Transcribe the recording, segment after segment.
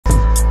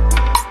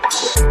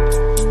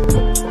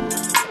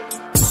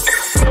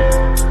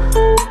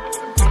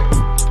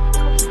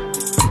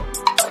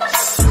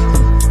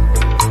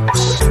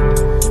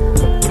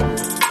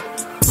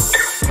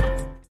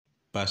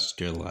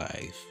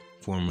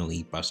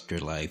formerly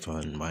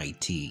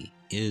BusterLIVEonYT,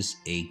 is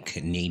a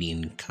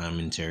Canadian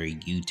commentary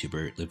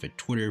YouTuber with a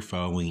Twitter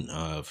following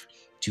of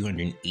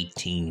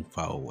 218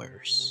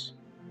 followers.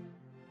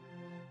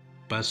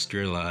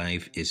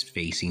 BusterLIVE is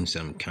facing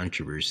some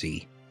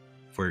controversy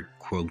for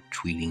quote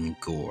tweeting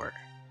Gore.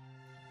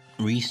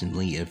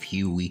 Recently, a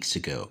few weeks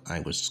ago, I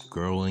was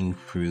scrolling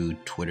through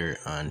Twitter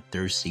on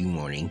Thursday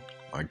morning,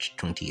 March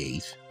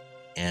 28th,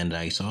 and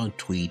I saw a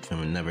tweet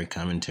from another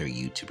commentary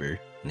YouTuber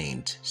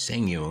named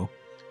Ngo,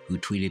 who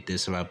tweeted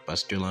this about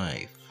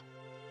BusterLIVE.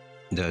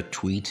 The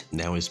tweet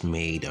that was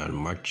made on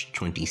March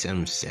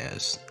 27th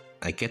says,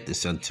 "I get the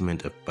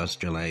sentiment of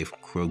BusterLIVE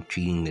quote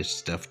tweeting this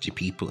stuff to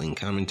people in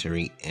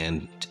commentary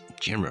and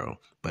general,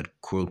 but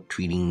quote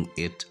tweeting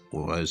it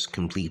was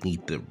completely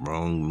the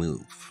wrong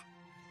move.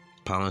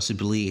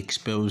 Possibly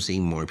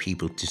exposing more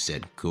people to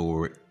said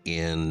Gore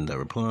in the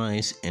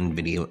replies and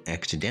video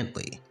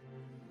accidentally.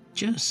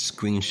 Just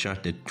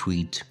screenshot the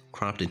tweet,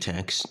 crop the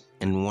text,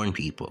 and warn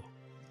people.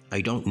 I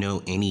don't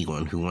know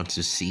anyone who wants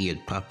to see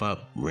it pop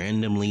up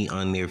randomly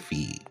on their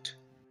feed."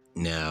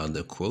 Now,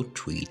 the quote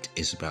tweet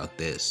is about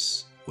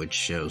this, which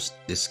shows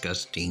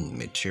disgusting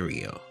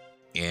material.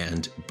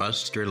 And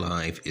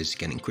BusterLIVE is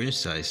getting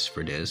criticized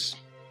for this,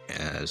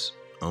 as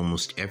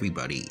almost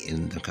everybody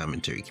in the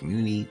commentary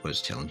community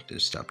was telling him to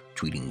stop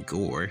tweeting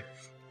Gore,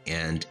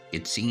 and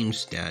it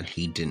seems that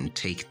he didn't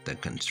take the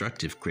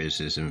constructive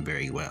criticism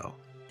very well.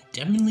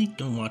 Definitely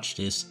don't watch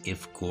this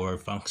if Gore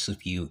fucks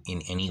with you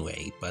in any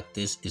way, but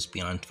this is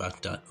beyond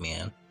fucked up,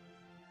 man.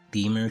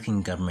 The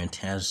American government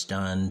has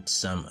done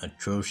some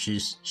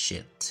atrocious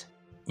shit.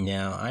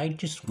 Now, I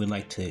just would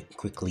like to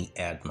quickly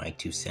add my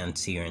 2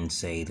 cents here and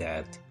say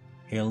that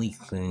Hillary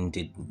Clinton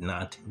did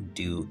not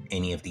do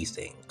any of these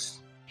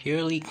things.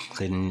 Hillary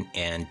Clinton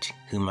and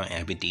Huma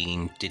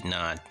Abedin did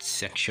not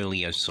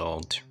sexually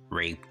assault,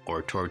 rape,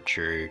 or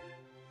torture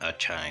a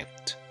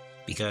child,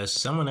 because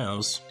someone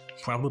else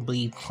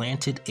probably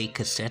planted a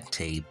cassette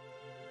tape,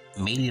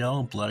 made it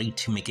all bloody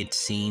to make it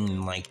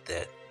seem like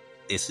that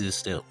this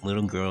is the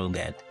little girl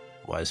that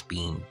was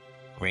being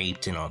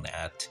raped and all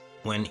that,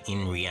 when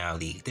in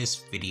reality,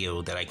 this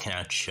video that I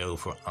cannot show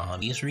for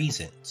obvious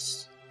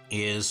reasons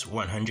is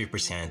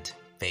 100%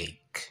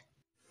 fake.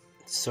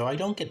 So I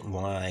don't get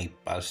why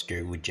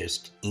Buster would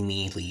just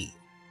immediately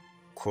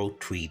quote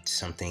tweet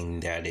something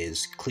that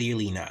is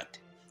clearly not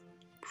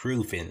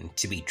proven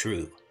to be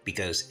true,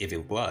 because if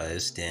it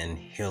was, then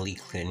Hillary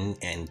Clinton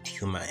and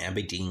Huma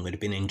Abedin would have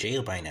been in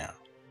jail by now.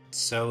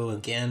 So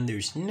again,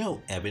 there's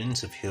no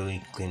evidence of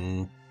Hillary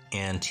Clinton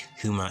and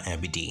Huma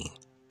Abedin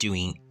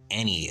doing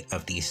any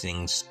of these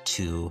things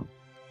to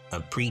a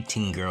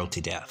preteen girl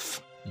to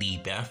death. The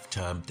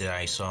bathtub that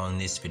I saw in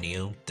this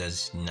video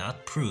does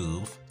not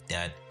prove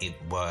that it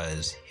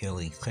was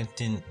Hillary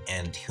Clinton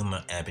and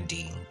Huma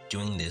Abedin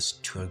doing this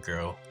to a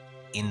girl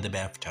in the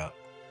bathtub.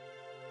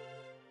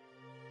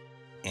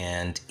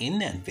 And in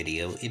that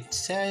video, it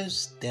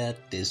says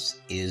that this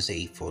is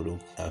a photo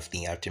of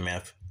the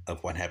aftermath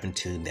of what happened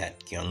to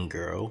that young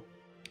girl,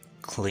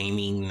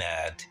 claiming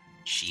that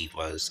she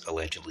was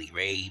allegedly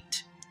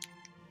raped,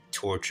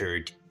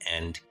 tortured,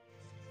 and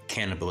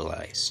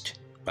cannibalized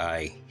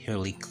by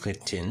Hillary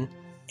Clinton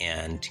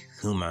and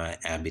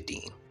Huma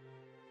Abedin.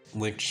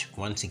 Which,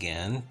 once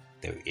again,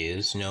 there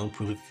is no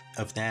proof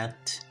of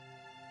that.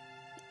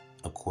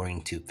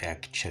 According to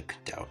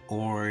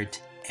factcheck.org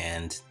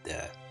and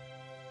the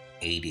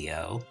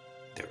ADL,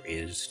 there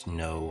is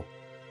no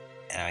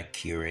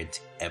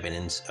accurate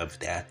evidence of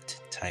that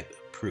type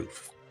of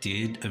proof.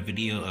 Did a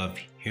video of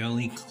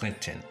Hillary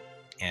Clinton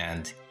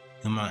and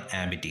Huma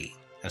Abedin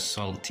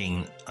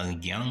assaulting a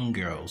young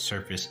girl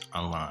surface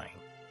online?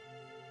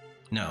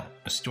 No,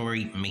 a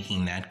story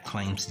making that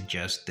claim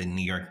suggests the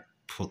New York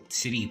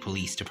City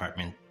Police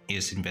Department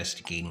is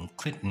investigating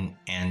Clinton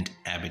and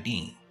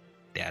Abedin.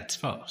 That's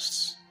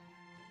false.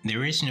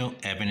 There is no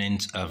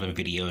evidence of a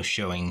video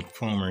showing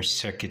former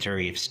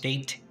Secretary of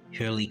State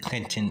Hillary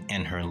Clinton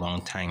and her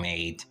longtime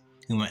aide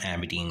Huma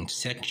Abedin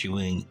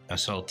sexually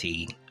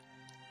assaulting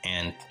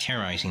and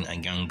terrorizing a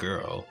young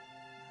girl,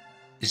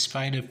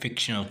 despite a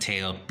fictional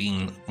tale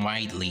being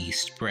widely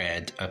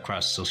spread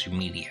across social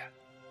media.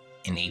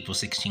 An April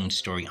 16th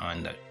story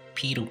on the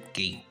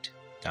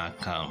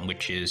pedogate.com,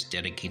 which is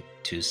dedicated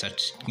to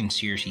such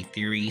conspiracy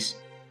theories,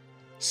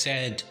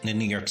 said the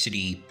New York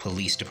City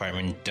Police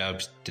Department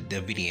dubbed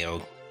the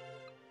video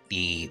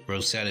the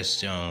Rosetta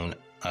Stone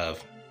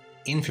of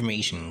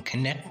information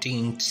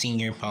connecting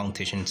senior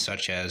politicians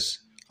such as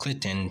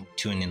Clinton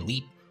to an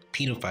elite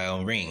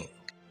pedophile ring,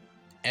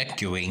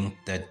 echoing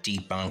the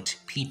debunked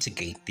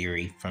Pizzagate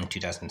theory from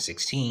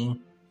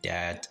 2016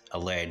 that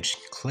alleged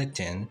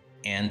Clinton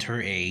and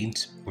her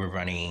aides were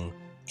running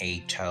a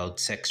child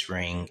sex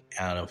ring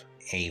out of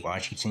a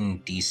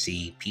Washington,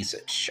 D.C. pizza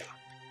shop.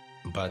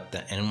 But the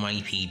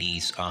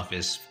NYPD's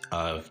Office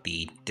of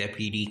the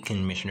Deputy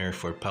Commissioner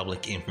for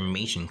Public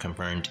Information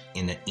confirmed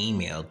in an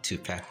email to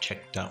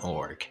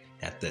factcheck.org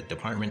that the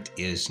department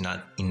is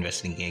not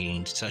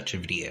investigating such a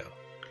video.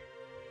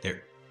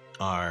 There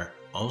are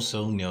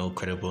also no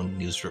credible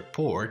news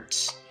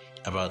reports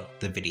about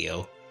the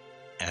video,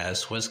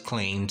 as was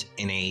claimed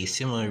in a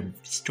similar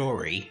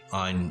story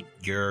on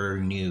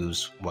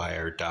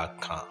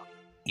YourNewsWire.com.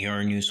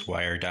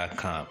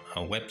 YourNewsWire.com,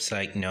 a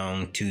website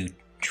known to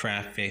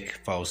traffic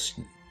false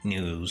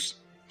news,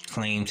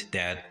 claimed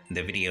that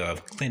the video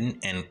of Clinton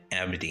and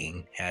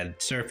Abedin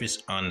had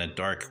surfaced on the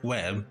dark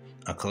web,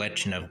 a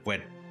collection of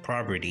web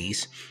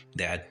properties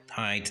that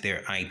hide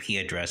their IP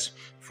address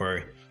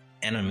for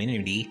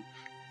anonymity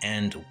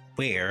and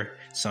where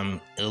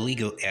some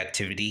illegal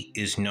activity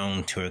is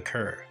known to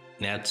occur.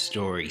 That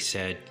story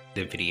said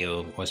the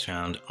video was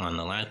found on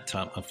the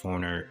laptop of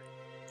former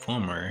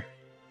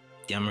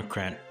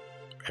Democrat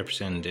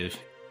Representative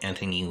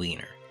Anthony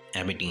Weiner,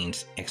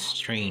 Abedin's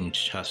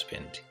estranged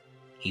husband.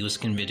 He was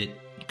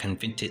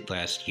convicted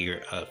last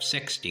year of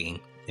sexting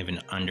with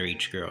an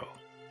underage girl.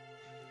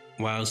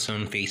 While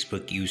some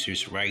Facebook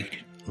users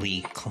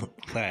rightly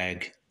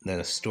flag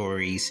the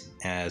stories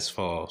as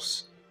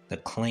false, the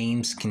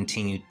claims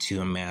continued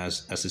to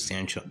amass a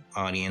substantial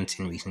audience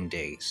in recent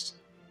days,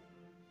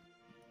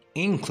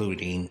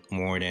 including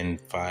more than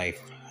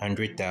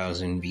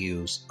 500,000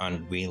 views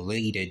on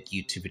related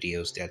YouTube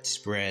videos that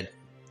spread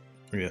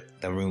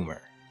the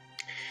rumor.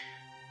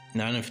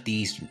 None of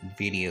these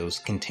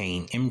videos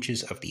contain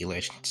images of the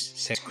alleged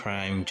sex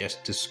crime,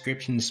 just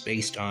descriptions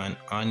based on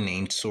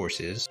unnamed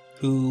sources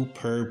who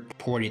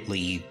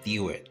purportedly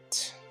view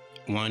it.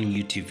 One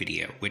YouTube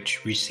video,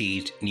 which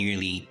received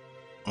nearly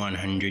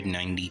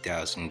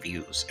 190,000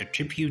 views,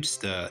 attributes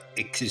the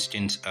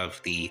existence of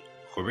the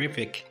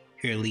horrific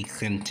Hillary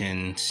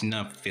Clinton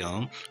snuff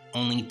film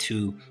only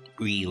to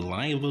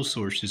reliable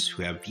sources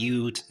who have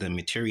viewed the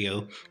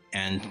material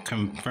and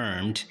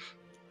confirmed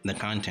the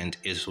content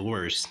is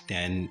worse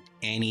than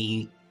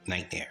any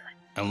nightmare.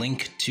 A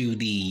link to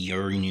the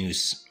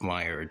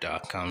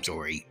YourNewsWire.com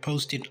story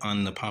posted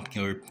on the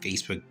popular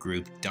Facebook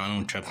group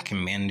Donald Trump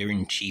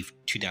Commander-in-Chief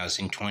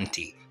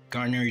 2020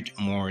 garnered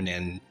more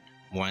than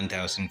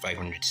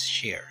 1,500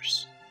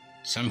 shares.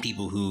 Some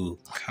people who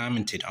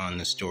commented on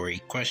the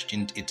story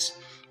questioned its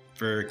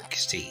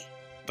veracy,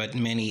 but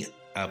many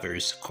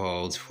others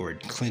called for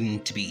Clinton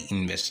to be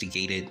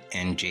investigated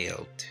and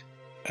jailed.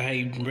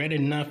 I read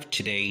enough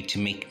today to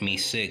make me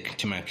sick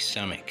to my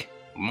stomach.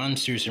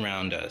 Monsters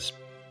around us,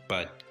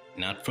 but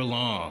not for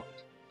long,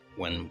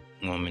 one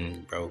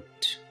woman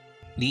wrote.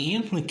 The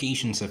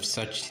implications of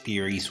such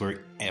theories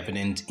were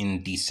evident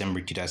in December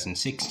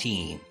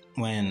 2016,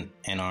 when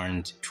an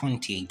armed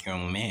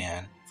 28-year-old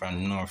man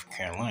from North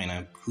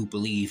Carolina who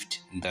believed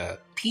the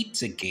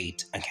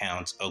Pizzagate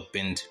accounts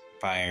opened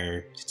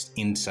fire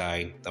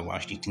inside the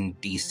Washington,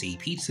 D.C.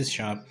 pizza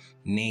shop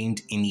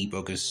named in the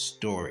bogus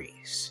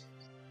stories.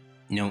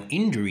 No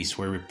injuries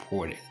were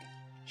reported.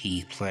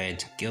 He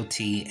pled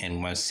guilty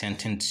and was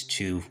sentenced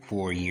to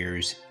 4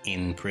 years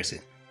in prison.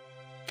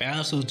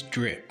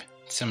 FrazzleDrip,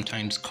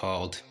 sometimes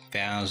called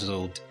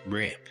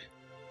FrazzleDrip,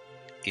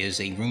 is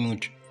a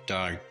rumored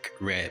dark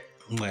web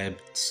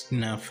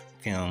snuff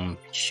film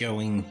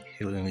showing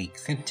Hillary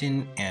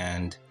Clinton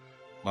and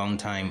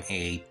longtime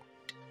aide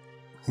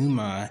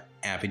Huma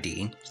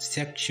Abedin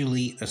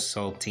sexually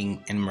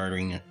assaulting and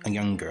murdering a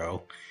young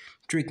girl,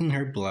 drinking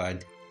her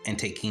blood, and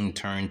taking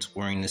turns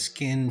wearing the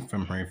skin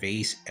from her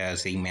face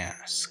as a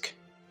mask.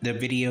 The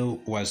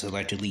video was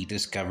allegedly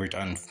discovered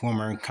on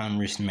former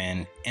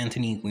Congressman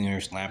Anthony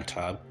Weiner's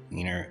laptop.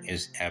 Weiner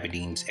is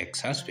Abedin's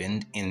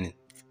ex-husband, in a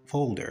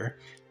folder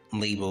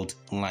labeled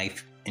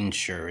Life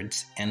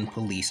Insurance, and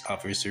police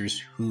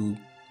officers who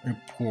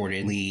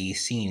reportedly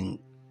seen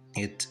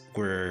it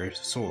were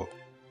so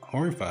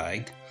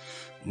horrified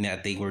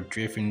that they were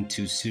driven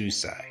to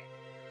suicide.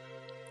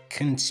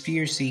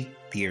 Conspiracy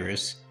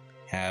theorists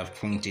have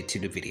pointed to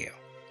the video,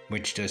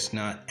 which does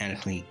not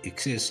actually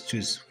exist,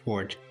 to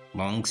support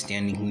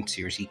long-standing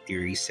conspiracy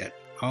theories that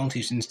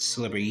politicians,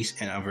 celebrities,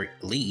 and other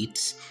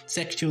elites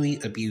sexually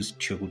abuse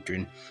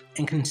children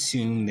and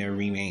consume their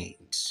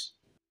remains.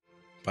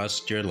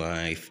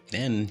 BusterLIVE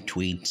then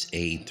tweets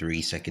a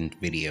 3-second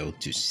video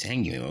to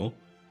Samuel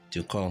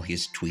to call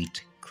his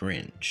tweet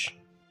cringe.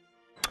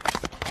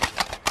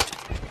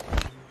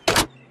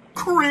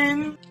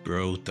 Cringe!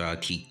 Bro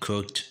thought he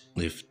cooked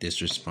with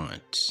this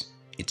response.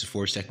 It's a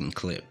 4-second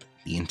clip.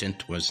 The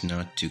intent was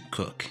not to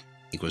cook.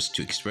 It was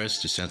to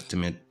express the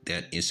sentiment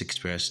that is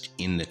expressed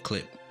in the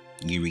clip.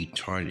 You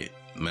retarded,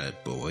 my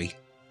boy.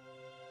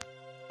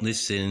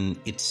 Listen,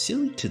 it's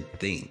silly to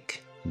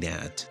think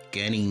that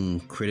getting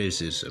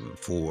criticism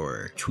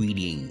for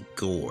tweeting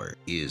Gore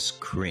is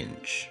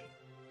cringe.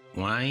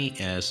 Why,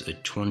 as a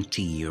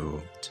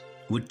 20-year-old,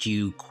 would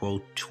you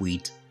quote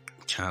tweet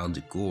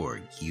child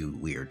Gore, you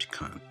weird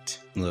cunt?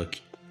 Look,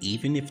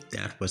 even if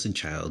that was a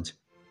child,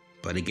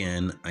 but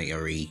again, I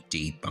already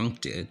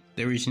debunked it,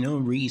 there is no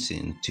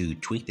reason to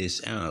tweet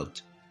this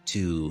out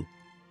to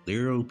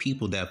literal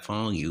people that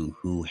follow you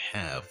who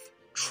have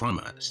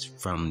traumas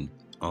from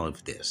all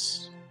of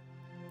this.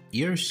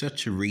 You're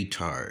such a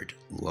retard,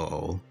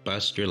 lol.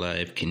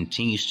 BusterLIVE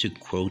continues to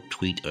quote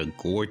tweet a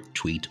Gore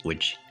tweet,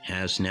 which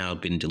has now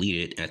been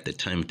deleted at the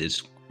time of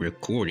this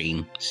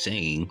recording,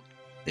 saying,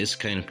 This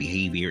kind of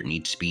behavior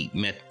needs to be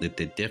met with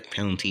the death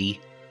penalty.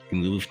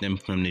 Remove them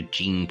from the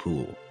gene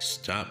pool.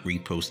 Stop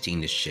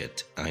reposting this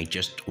shit. I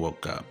just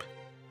woke up.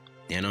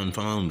 Then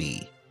unfollow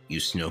me, you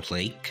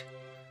snowflake.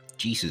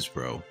 Jesus,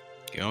 bro.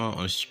 Y'all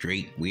are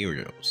straight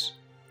weirdos.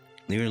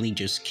 Literally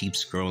just keep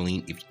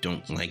scrolling if you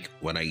don't like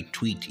what I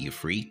tweet, you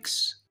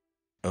freaks.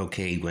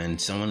 Okay, when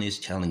someone is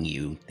telling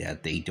you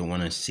that they don't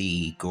want to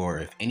see gore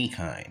of any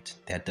kind,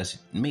 that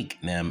doesn't make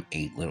them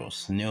a little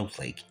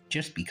snowflake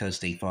just because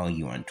they follow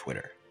you on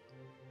Twitter.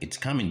 It's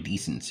common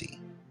decency.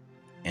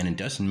 And it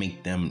doesn't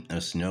make them a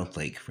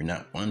snowflake for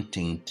not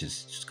wanting to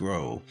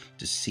scroll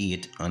to see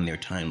it on their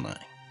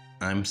timeline.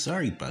 I'm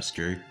sorry,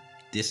 Buster.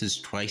 This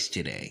is twice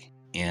today.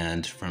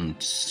 And from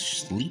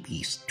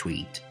Sleepy's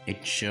tweet,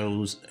 it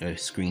shows a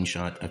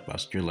screenshot of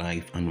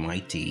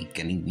BusterLIVEonYT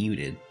getting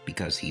muted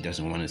because he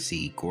doesn't want to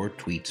see Gore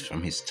tweets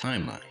from his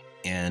timeline.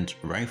 And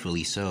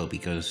rightfully so,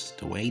 because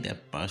the way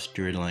that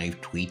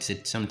BusterLIVE tweets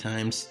it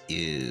sometimes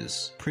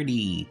is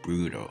pretty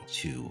brutal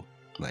to,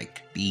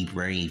 be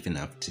brave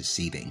enough to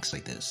see things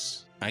like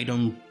this. I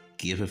don't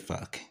give a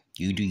fuck.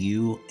 You do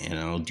you, and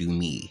I'll do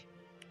me.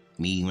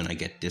 Me when I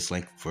get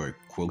disliked for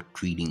quote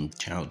tweeting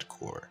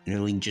childcore.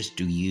 Literally just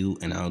do you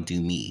and I'll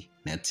do me.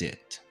 That's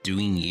it.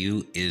 Doing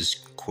you is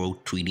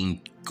quote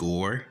tweeting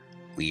Gore?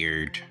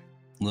 Weird.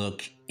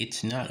 Look,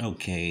 it's not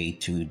okay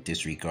to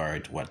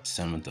disregard what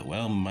some of the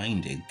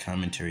well-minded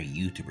commentary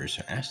YouTubers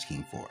are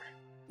asking for.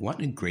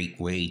 What a great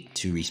way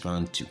to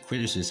respond to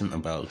criticism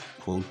about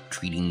quote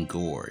tweeting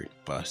Gore,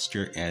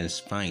 Buster as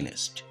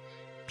finest.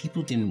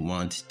 People didn't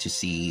want to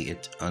see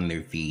it on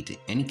their feed in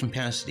any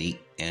capacity,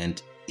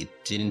 and it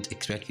didn't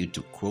expect you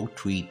to quote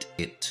tweet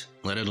it,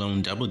 let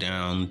alone double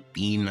down,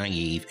 be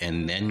naive,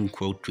 and then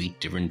quote tweet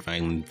different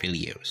violent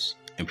videos.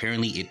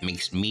 Apparently it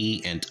makes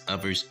me and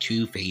others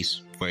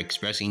two-faced for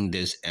expressing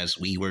this as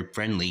we were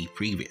friendly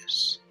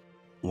previous.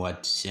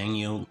 What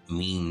Samuel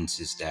means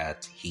is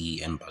that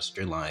he and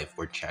BusterLIVE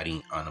were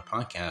chatting on a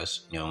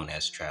podcast known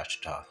as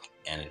Trash Talk,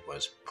 and it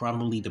was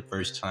probably the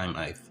first time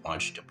I've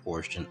watched a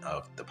portion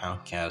of the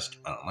podcast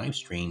on a live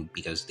stream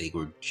because they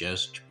were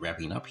just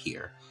wrapping up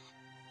here.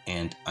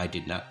 And I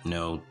did not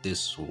know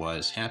this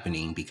was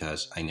happening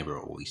because I never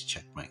always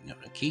checked my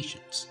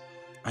notifications.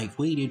 I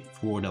waited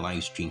for the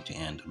live stream to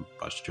end on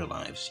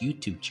BusterLIVE's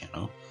YouTube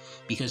channel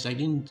because I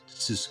didn't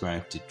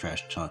subscribe to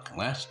Trash Talk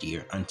last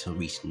year until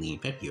recently in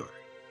February.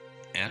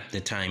 At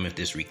the time of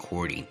this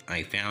recording,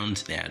 I found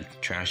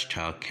that Trash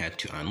Talk had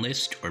to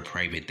unlist or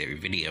private their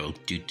video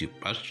due to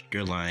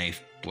BusterLIVE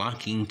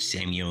blocking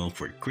Samuel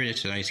for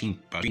criticizing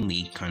Buster's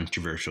really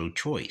controversial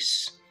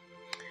choice.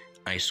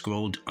 I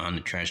scrolled on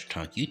the Trash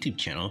Talk YouTube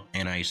channel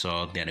and I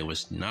saw that it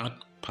was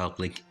not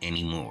public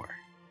anymore.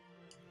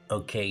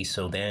 Okay,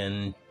 so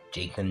then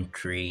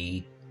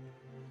JCountry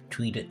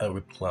tweeted a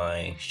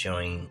reply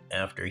showing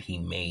after he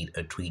made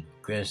a tweet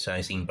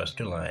criticizing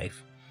BusterLIVE.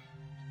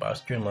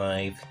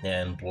 BusterLIVE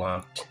then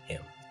blocked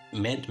him.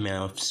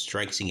 Medmouth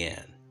strikes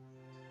again.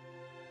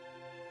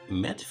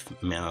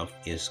 Medmouth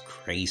is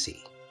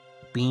crazy.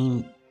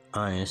 Being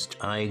honest,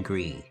 I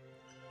agree.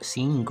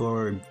 Seeing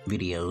Gore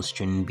videos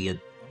shouldn't be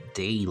a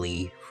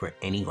daily for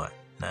anyone.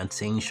 Not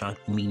saying shock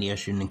media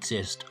shouldn't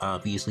exist.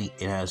 Obviously,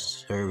 it has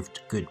served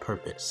good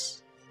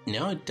purpose.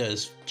 Now it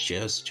does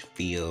just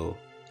feel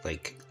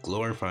like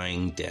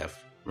glorifying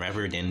death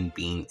rather than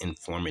being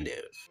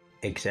informative.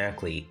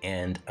 Exactly,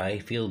 and I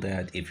feel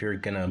that if you're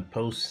gonna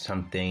post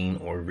something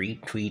or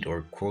retweet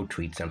or quote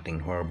tweet something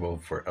horrible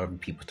for other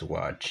people to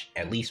watch,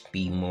 at least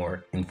be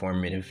more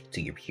informative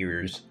to your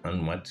peers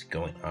on what's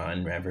going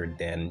on rather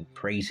than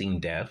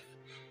praising death.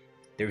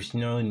 There's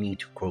no need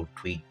to quote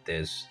tweet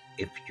this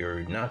if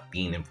you're not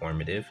being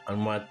informative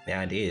on what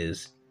that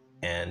is,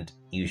 and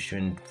you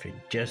shouldn't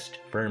just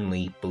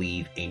firmly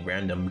believe a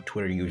random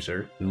Twitter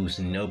user who's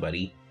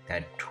nobody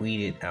that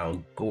tweeted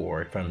out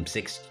Gore from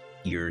 6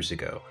 years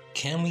ago.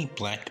 Can we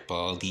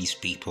blackball these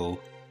people?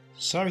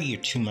 Sorry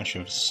you're too much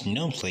of a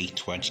snowflake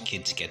to watch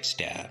kids get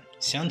stabbed.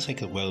 Sounds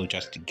like a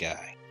well-adjusted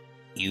guy.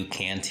 You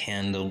can't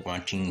handle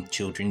watching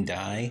children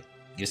die?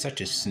 You're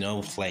such a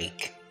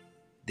snowflake.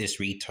 This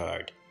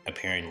retard,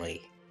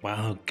 apparently.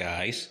 Wow,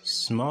 guys,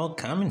 small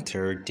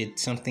commenter did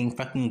something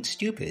fucking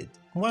stupid.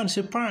 What a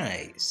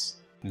surprise!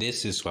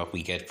 This is what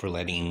we get for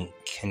letting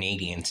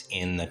Canadians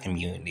in the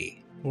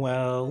community.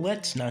 Well,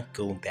 let's not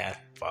go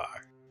that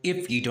far.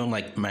 If you don't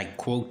like my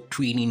quote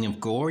tweeting of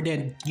Gore,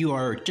 then you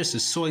are just a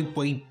soy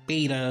boy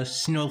beta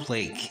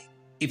snowflake.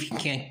 If you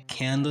can't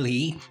handle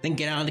heat, then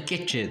get out of the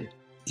kitchen.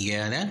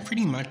 Yeah, that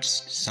pretty much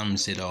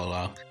sums it all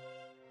up.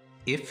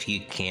 If you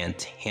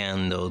can't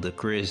handle the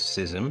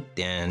criticism,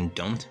 then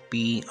don't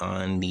be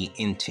on the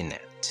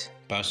internet.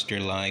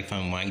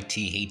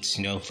 BusterLIVEonYT hates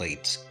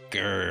snowflakes.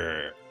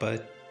 Grrr.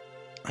 But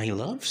I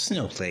love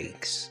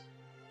snowflakes.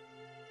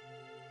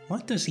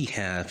 What does he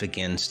have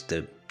against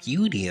the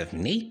beauty of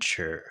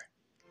nature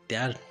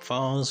that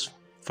falls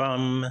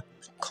from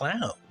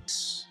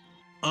clouds?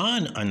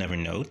 On another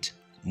note,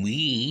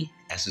 we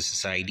as a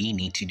society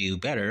need to do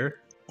better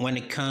when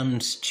it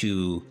comes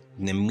to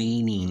the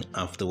meaning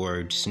of the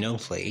word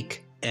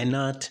snowflake and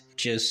not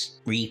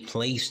just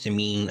replace the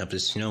meaning of the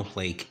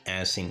snowflake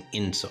as an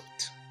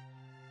insult.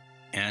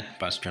 At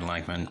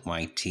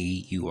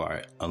BusterLIVEonYT, you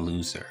are a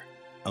loser.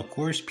 Of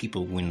course,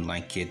 people wouldn't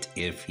like it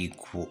if you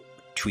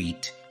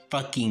tweet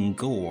fucking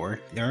Gore.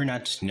 There are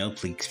not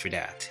snowflakes for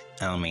that,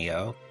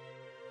 LMAO.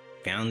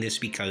 Found this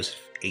because of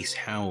Ace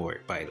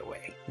Howard, by the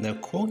way. The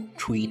quote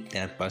tweet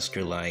that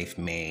BusterLIVE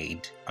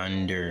made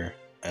under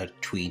a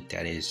tweet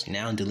that is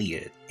now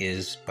deleted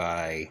is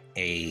by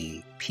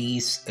a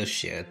piece of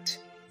shit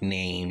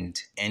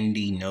named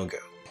Andy Ngo.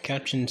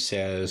 Caption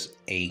says,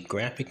 a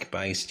graphic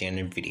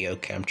bystander video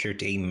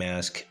captured a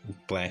masked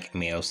black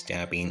male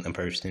stabbing a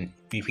person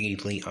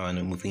repeatedly on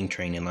a moving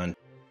train in London.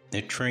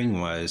 The train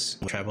was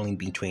traveling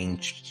between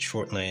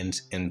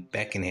Shortlands and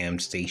Beckenham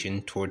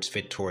Station towards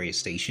Victoria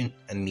Station.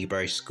 A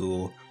nearby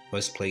school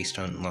was placed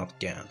on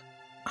lockdown.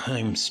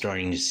 I'm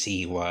starting to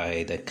see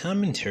why the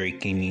commentary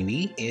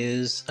community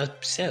is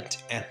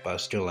upset at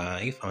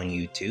BusterLIVE on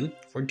YouTube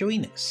for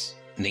doing this.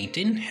 They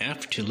didn't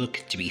have to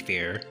look, to be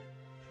fair.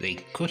 They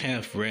could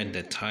have read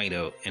the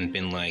title and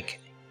been like,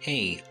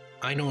 hey,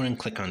 I don't want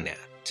to click on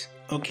that.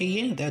 Okay,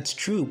 yeah, that's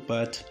true,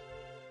 but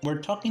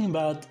we're talking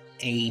about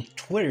a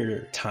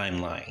Twitter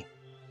timeline,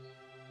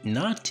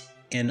 not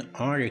an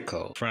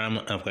article from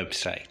a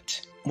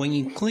website. When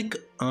you click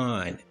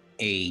on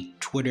a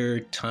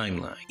Twitter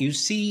timeline, you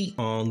see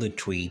all the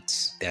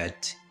tweets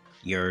that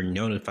you're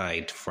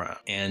notified from,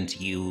 and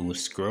you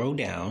scroll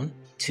down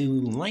to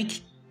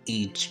like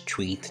each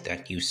tweet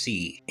that you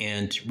see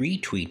and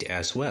retweet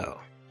as well,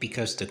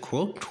 because the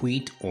quote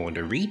tweet or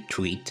the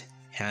retweet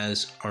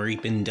has already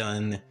been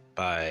done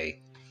by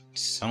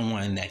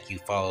someone that you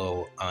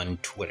follow on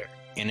Twitter.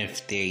 And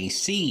if they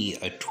see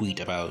a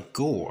tweet about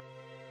Gore,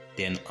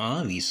 then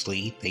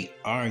obviously they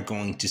are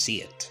going to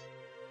see it.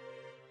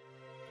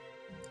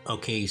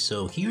 Okay,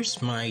 so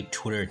here's my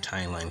Twitter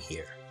timeline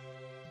here.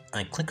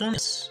 I click on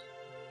this,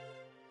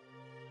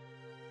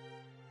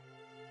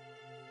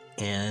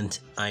 and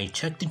I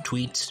check the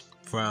tweets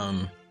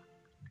from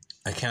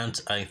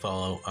accounts I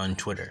follow on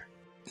Twitter.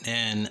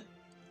 Then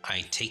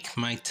I take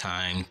my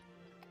time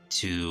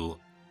to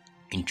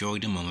enjoy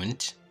the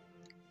moment,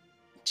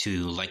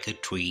 to like a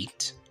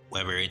tweet,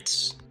 whether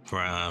it's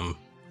from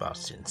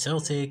Boston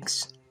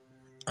Celtics,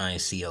 I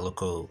see a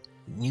local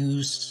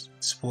news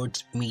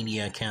sports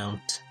media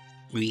account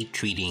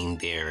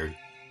retweeting their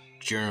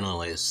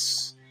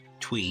journalist's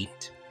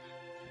tweet.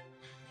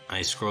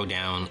 I scroll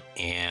down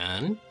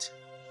and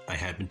I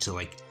happen to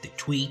like the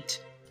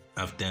tweet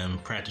of them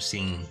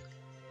practicing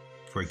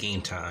for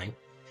game time.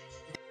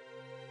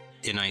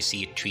 Then I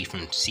see a tweet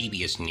from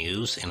CBS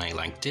News and I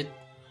liked it.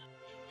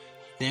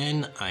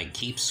 Then I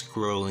keep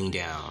scrolling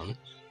down.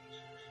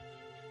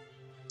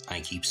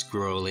 I keep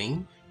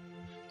scrolling.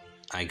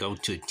 I go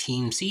to a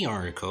TMZ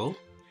article.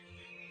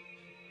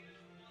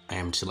 I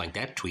happen to like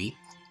that tweet.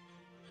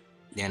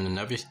 Then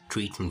another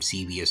tweet from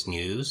CBS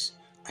News.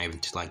 I happen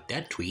to like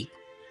that tweet.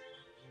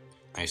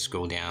 I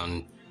scroll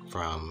down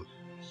from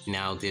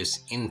Now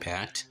This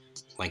Impact,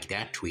 like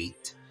that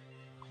tweet.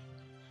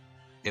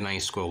 Then I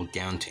scroll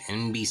down to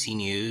NBC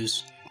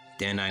News.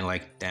 Then I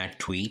like that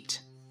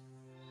tweet.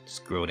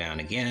 Scroll down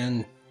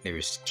again.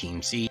 There's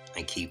TMZ.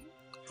 I keep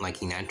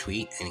liking that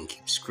tweet and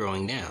keep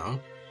scrolling down.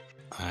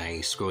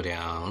 I scroll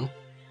down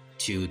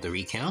to the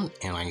recount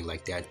and I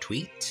like that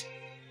tweet.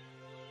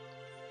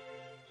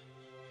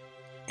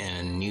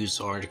 And a news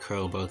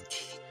article about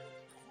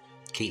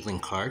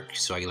Caitlin Clark,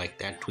 so I like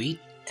that tweet.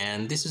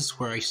 And this is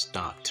where I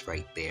stopped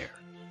right there.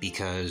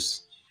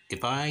 Because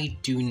if I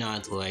do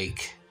not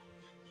like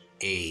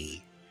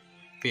a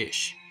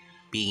fish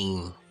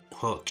being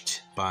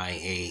hooked by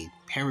a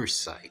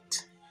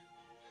parasite,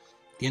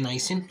 then I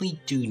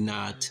simply do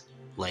not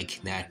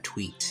like that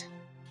tweet.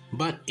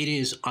 But it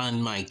is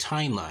on my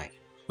timeline,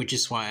 which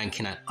is why I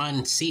cannot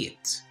unsee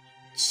it.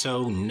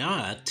 So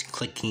not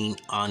clicking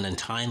on a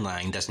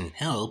timeline doesn't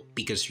help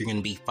because you're going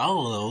to be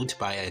followed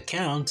by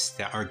accounts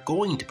that are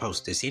going to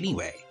post this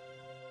anyway.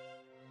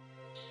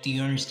 Do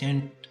you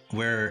understand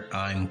where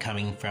I'm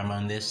coming from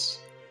on this?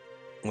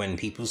 When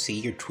people see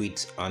your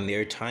tweets on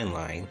their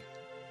timeline,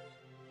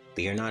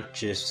 they are not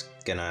just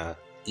gonna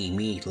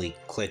immediately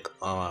click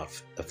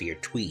off of your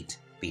tweet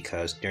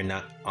because they're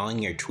not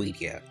on your tweet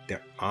yet.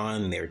 They're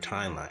on their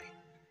timeline,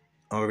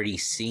 already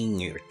seeing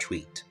your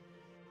tweet.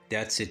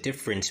 That's the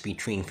difference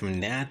between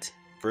from that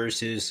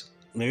versus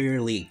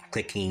literally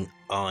clicking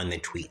on the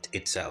tweet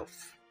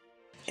itself.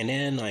 And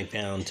then I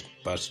found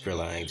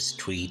BusterLIVE's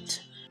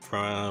tweet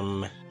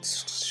from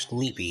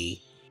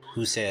Sleepy,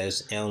 who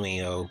says,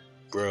 LMAO,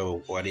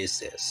 bro, what is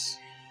this?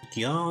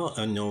 Y'all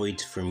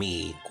annoyed for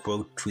me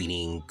quote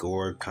tweeting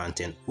Gore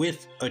content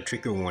with a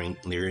trigger warning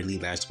literally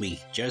last week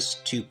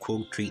just to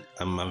quote tweet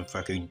a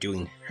motherfucker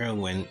doing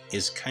heroin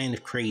is kind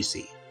of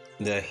crazy.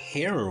 The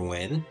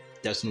heroin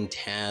doesn't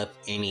have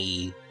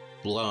any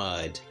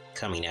blood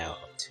coming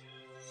out.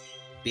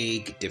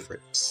 Big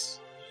difference.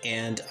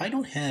 And I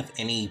don't have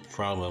any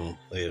problem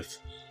with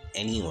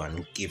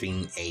anyone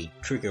giving a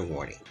trigger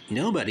warning.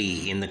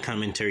 Nobody in the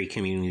commentary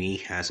community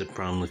has a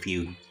problem with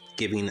you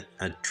giving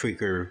a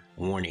trigger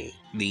warning.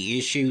 The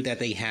issue that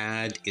they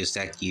had is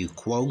that you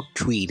quote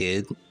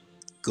tweeted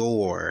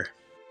Gore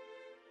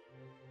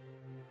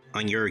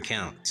on your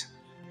account.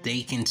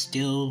 They can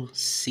still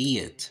see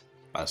it,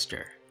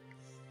 Buster.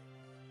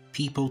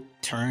 People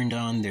turned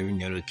on their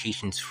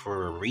notifications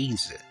for a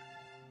reason.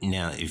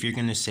 Now, if you're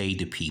gonna say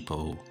to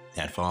people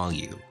that follow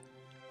you,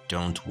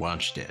 don't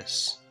watch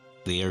this,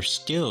 they are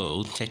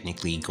still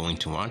technically going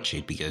to watch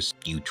it because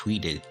you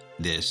tweeted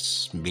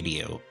this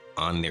video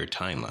on their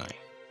timeline.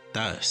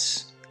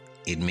 Thus,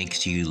 it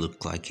makes you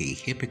look like a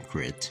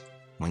hypocrite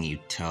when you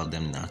tell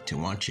them not to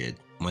watch it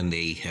when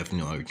they have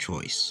no other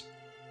choice.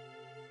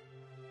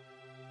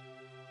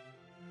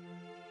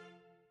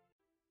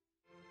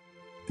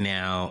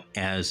 Now,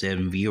 as a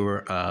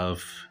viewer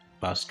of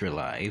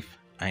BusterLIVE,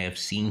 I have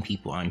seen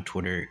people on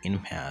Twitter in the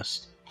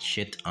past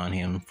shit on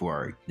him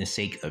for the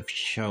sake of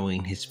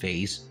showing his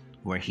face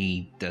where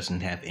he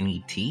doesn't have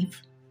any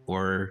teeth,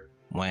 or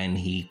when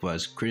he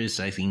was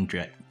criticizing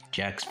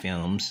Jack's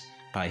films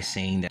by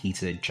saying that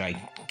he's a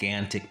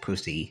gigantic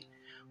pussy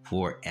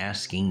for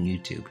asking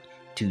YouTube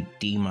to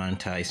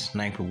demonetize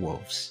Sniper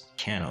Wolf's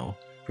channel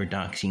for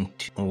doxing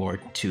or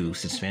to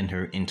suspend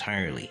her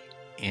entirely,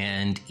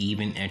 and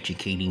even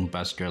educating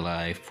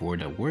BusterLIVE for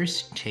the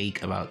worst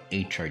take about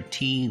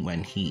HRT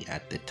when he,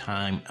 at the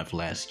time of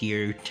last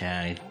year,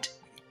 tagged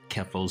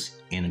Keffels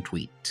in a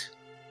tweet.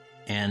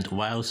 And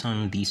while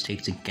some of these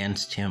takes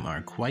against him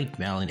are quite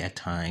valid at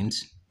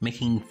times,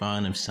 making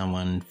fun of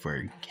someone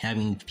for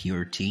having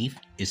fewer teeth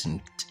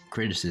isn't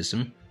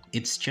criticism,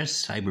 it's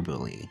just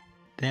cyberbullying.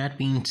 That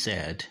being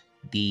said,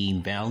 the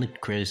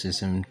valid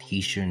criticism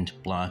he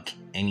shouldn't block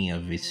any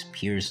of his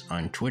peers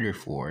on Twitter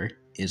for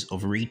is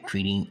of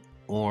retweeting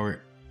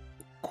or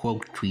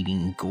quote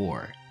tweeting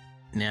Gore.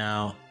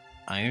 Now,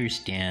 I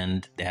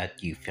understand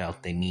that you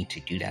felt the need to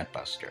do that,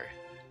 Buster,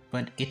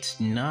 but it's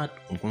not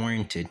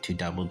warranted to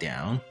double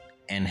down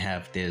and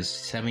have this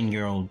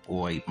 7-year-old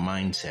boy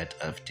mindset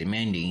of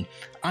demanding,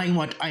 I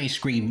want ice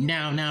cream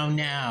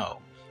now,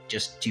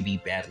 just to be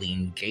badly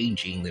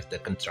engaging with the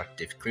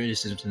constructive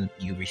criticism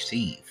you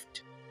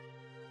received.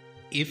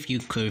 If you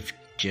could have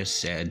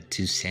just said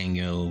to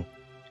Sanyo,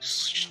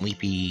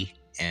 Sleepy,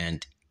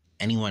 and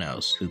anyone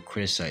else who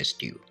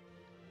criticized you,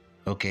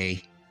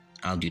 okay,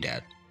 I'll do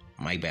that.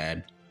 My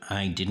bad.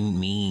 I didn't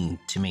mean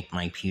to make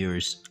my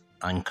peers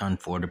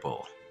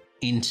uncomfortable.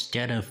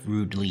 Instead of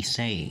rudely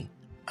saying,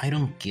 I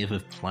don't give a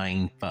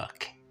flying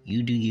fuck.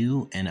 You do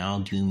you and I'll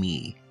do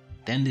me.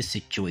 Then the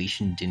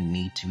situation didn't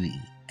need to be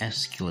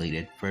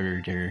escalated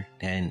further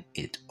than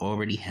it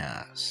already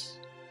has.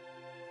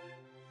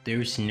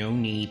 There's no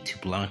need to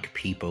block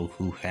people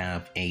who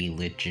have a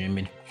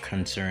legitimate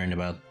concern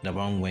about the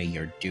wrong way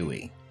you're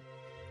doing.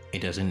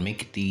 It doesn't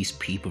make these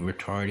people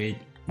retarded,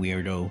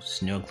 weirdo,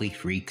 snowflake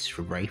freaks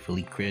for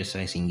rightfully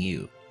criticizing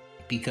you.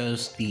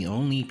 Because the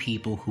only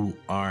people who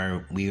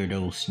are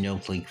weirdo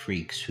snowflake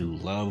freaks who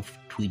love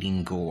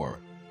tweeting Gore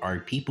are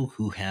people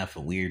who have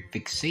a weird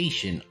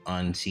fixation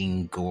on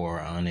seeing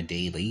Gore on a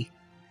daily,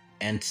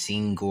 and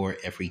seeing Gore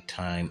every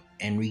time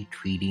and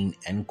retweeting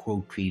and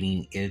quote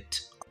tweeting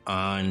it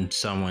on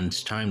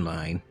someone's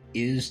timeline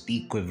is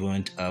the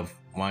equivalent of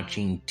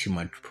watching too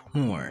much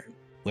porn.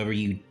 Whether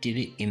you did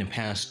it in the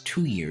past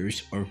 2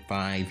 years or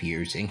 5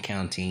 years and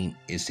counting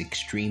is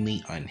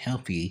extremely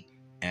unhealthy,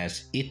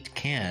 as it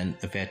can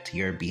affect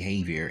your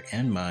behavior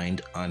and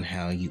mind on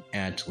how you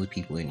act with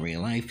people in real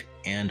life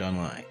and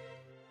online.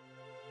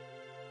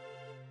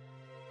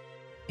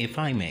 If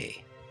I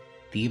may,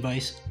 the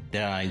advice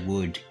that I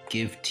would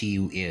give to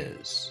you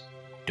is,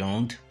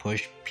 don't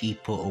push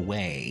people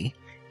away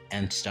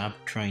and stop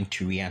trying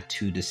to react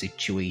to the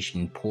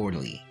situation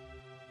poorly.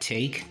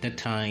 Take the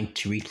time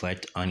to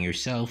reflect on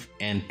yourself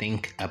and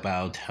think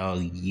about how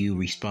you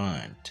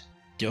respond.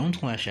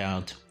 Don't lash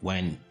out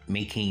when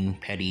making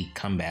petty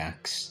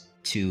comebacks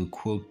to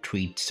quote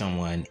tweet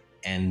someone,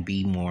 and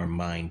be more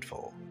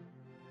mindful.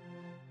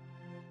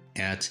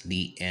 At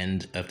the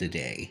end of the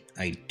day,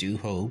 I do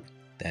hope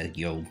that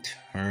you'll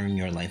turn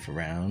your life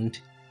around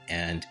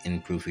and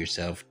improve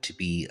yourself to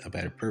be a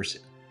better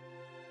person.